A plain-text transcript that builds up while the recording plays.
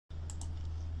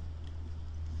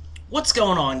What's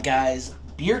going on, guys?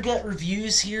 Beer Gut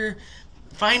Reviews here.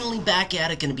 Finally back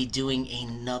at it. Going to be doing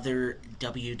another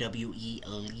WWE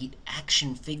Elite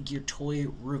action figure toy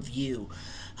review.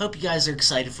 Hope you guys are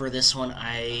excited for this one.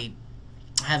 I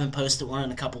haven't posted one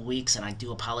in a couple weeks, and I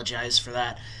do apologize for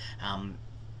that.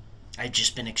 I've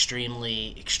just been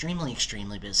extremely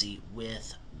busy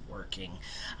with working.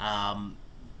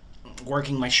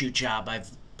 Working my shoot job. I've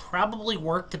probably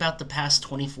worked about the past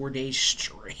 24 days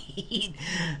straight.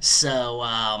 So,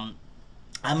 I'm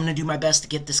going to do my best to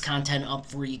get this content up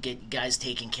for you, get you guys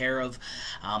taken care of.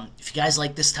 If you guys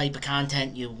like this type of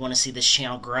content, you want to see this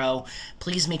channel grow,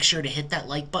 please make sure to hit that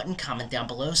like button, comment down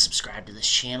below, subscribe to this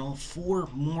channel for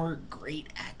more great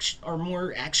action, or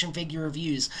more action figure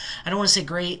reviews. I don't want to say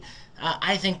great.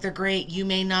 I think they're great. You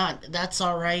may not. That's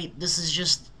alright. This is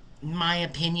just my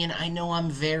opinion. I know I'm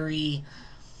very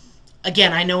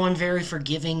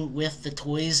forgiving with the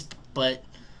toys, but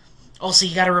also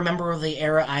you got to remember the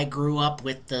era I grew up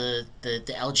with, the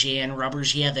LJN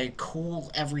rubbers. Yeah, they're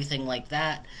cool, everything like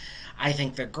that. I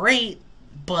think they're great,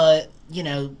 but, you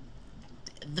know,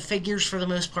 the figures for the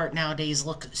most part nowadays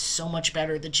look so much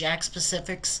better. The Jakks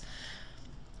Pacifics,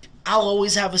 I'll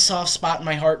always have a soft spot in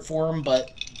my heart for them,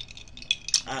 but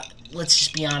let's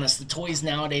just be honest, the toys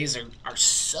nowadays are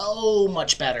so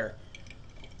much better.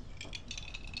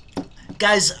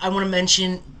 Guys, I want to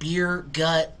mention Beer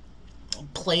Gut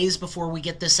plays before we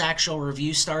get this actual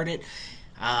review started.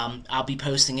 I'll be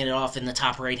posting it off in the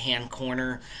top right hand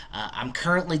corner. I'm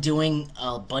currently doing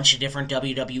a bunch of different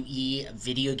WWE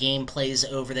video game plays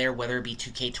over there, whether it be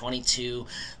 2K22,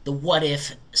 the What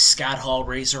If Scott Hall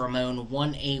Razor Ramon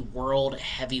won a World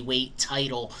Heavyweight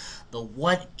title, the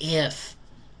What If,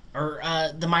 or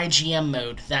the My GM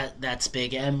mode, that's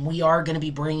big, and we are going to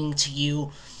be bringing to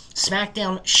you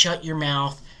SmackDown Shut Your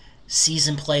Mouth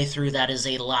season playthrough. That is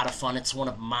a lot of fun. It's one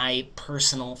of my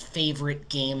personal favorite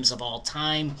games of all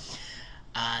time.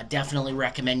 Definitely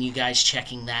recommend you guys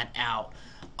checking that out.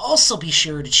 Also, be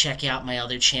sure to check out my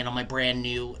other channel, my brand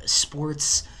new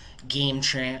sports game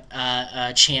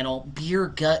channel, Beer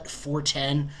Gut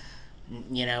 410.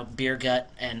 You know, Beer Gut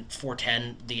and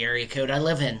 410, the area code I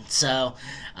live in. So,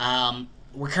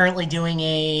 we're currently doing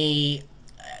a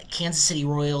Kansas City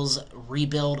Royals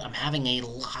rebuild. I'm having a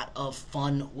lot of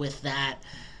fun with that.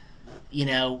 You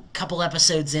know, couple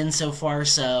episodes in so far,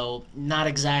 so not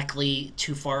exactly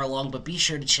too far along, but be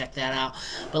sure to check that out.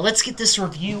 But let's get this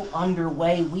review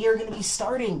underway. We are going to be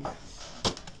starting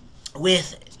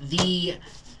with the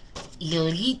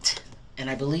Elite, and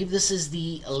I believe this is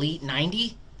the Elite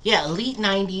 90. Yeah, Elite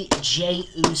 90 Jey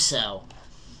Uso.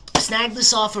 Snagged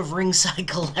this off of Ringside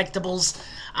Collectibles.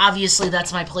 Obviously,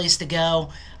 that's my place to go.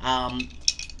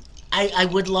 I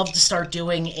would love to start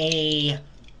doing a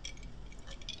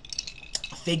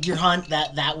figure hunt.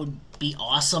 That would be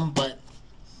awesome, but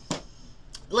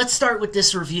let's start with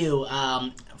this review.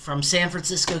 From San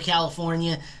Francisco,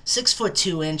 California, 6 foot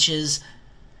 2 inches,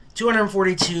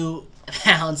 242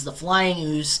 pounds, the Flying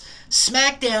Oos,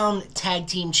 SmackDown Tag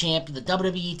Team Champ, the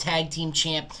WWE Tag Team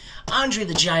Champ, Andre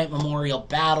the Giant Memorial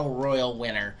Battle Royal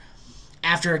winner.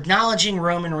 After acknowledging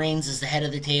Roman Reigns as the head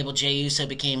of the table, Jey Uso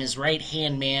became his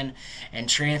right-hand man and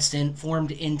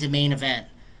transformed into the main event.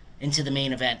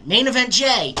 Main event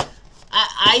Jey.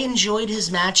 I enjoyed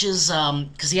his matches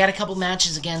because he had a couple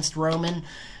matches against Roman,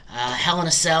 Hell in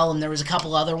a Cell, and there was a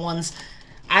couple other ones.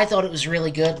 I thought it was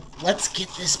really good. Let's get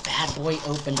this bad boy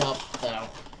opened up, though.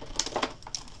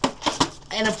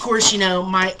 And of course, you know,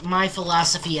 my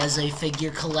philosophy as a figure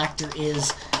collector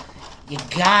is you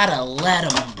gotta let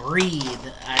them breathe.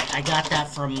 I got that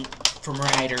from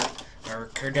Ryder,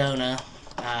 or Cardona,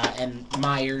 and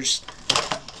Myers.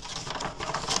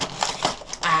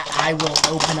 I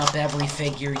will open up every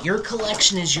figure. Your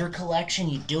collection is your collection.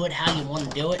 You do it how you want to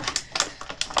do it.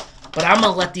 But I'm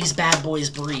gonna let these bad boys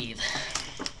breathe.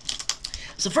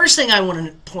 So first thing I want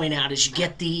to point out is you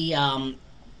get the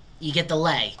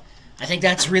lay. I think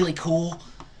that's really cool.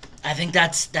 I think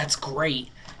that's great.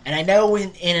 And I know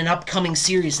in an upcoming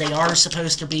series they are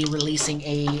supposed to be releasing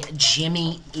a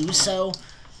Jimmy Uso.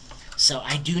 So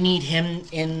I do need him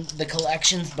in the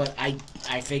collections, but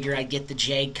I figure I'd get the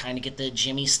Jey, kind of get the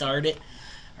Jimmy started,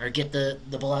 or get the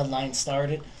bloodline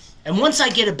started. And once I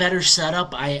get a better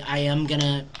setup, I am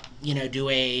gonna, you know, do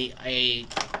a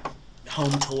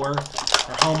home tour,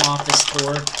 or home office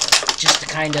tour, just to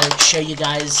kind of show you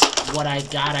guys what I've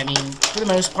got. I mean, for the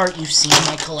most part, you've seen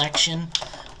my collection,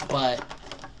 but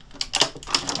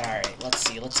alright, let's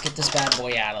see. Let's get this bad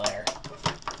boy out of there.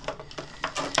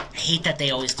 I hate that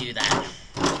they always do that.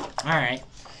 Alright.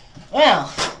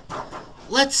 Well,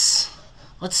 let's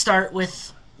start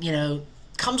with, you know,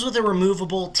 comes with a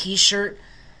removable t-shirt.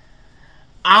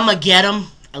 I'ma get him.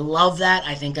 I love that.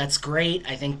 I think that's great.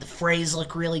 I think the frays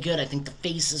look really good. I think the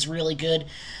face is really good.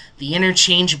 The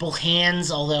interchangeable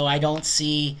hands, although I don't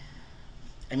see...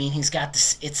 I mean, he's got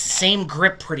this... It's the same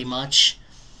grip pretty much.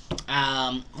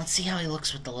 Let's see how he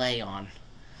looks with the lay on.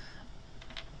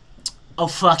 Oh,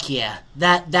 fuck yeah.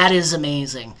 That is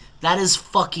amazing. That is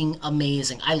fucking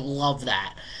amazing. I love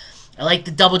that. I like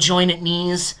the double jointed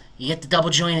knees. You get the double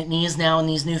jointed knees now in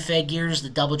these new figures, the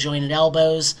double jointed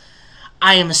elbows.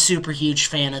 I am a super huge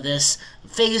fan of this.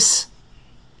 Face,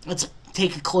 let's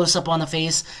take a close up on the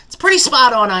face. It's pretty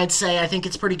spot on, I'd say. I think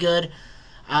it's pretty good.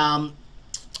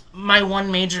 My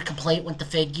one major complaint with the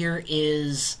figure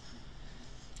is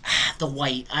the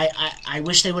white. I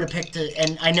wish they would have picked it,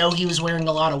 and I know he was wearing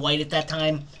a lot of white at that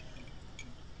time.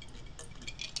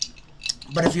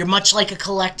 But if you're much like a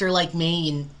collector like me,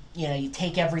 and you know, you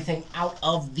take everything out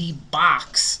of the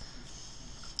box,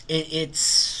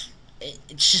 it's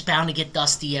just bound to get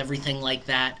dusty, everything like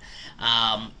that.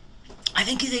 I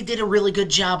think they did a really good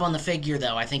job on the figure,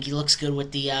 though. I think he looks good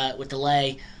with the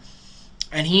lay.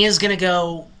 And he is going to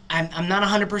go... I'm not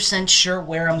 100% sure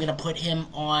where I'm going to put him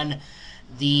on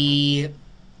the...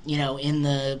 You know, in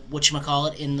the...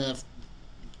 Whatchamacallit? In the...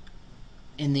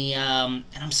 and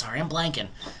I'm sorry, I'm blanking.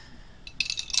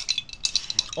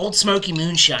 Old Smoky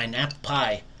Moonshine, apple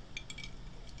pie.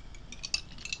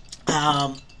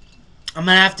 I'm going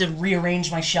to have to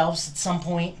rearrange my shelves at some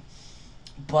point.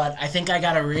 But I think I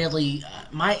got to really...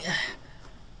 I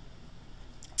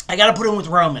got to put him with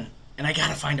Roman. And I got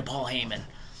to find a Paul Heyman.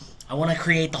 I want to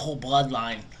create the whole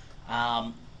bloodline.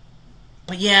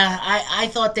 But yeah, I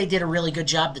thought they did a really good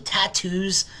job. The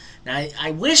tattoos... Now,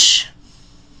 I wish...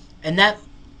 And that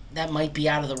might be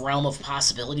out of the realm of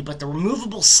possibility, but the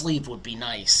removable sleeve would be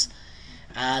nice.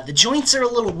 The joints are a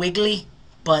little wiggly,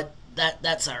 but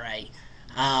that's alright.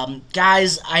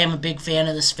 Guys, I am a big fan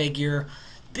of this figure.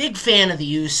 Big fan of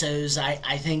the Usos.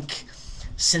 I think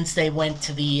since they went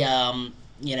to the,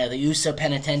 you know, the Uso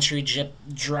Penitentiary,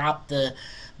 dropped the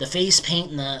face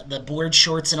paint and the board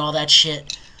shorts and all that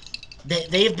shit,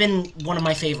 they've been one of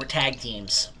my favorite tag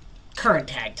teams. Current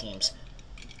tag teams.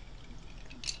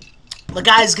 But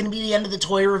guys, going to be the end of the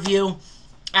toy review.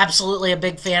 Absolutely a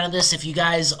big fan of this. If you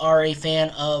guys are a fan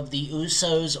of the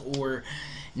Usos or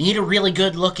need a really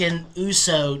good looking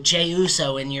Uso, Jey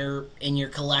Uso in your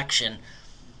collection,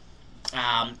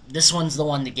 this one's the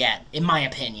one to get, in my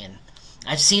opinion.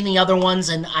 I've seen the other ones,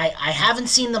 and I haven't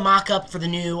seen the mock-up for the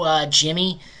new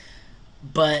Jimmy,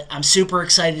 but I'm super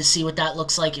excited to see what that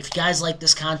looks like. If you guys like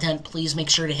this content, please make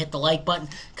sure to hit the like button,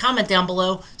 comment down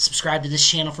below, subscribe to this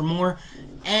channel for more,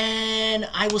 and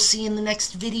I will see you in the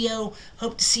next video.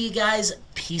 Hope to see you guys.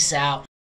 Peace out.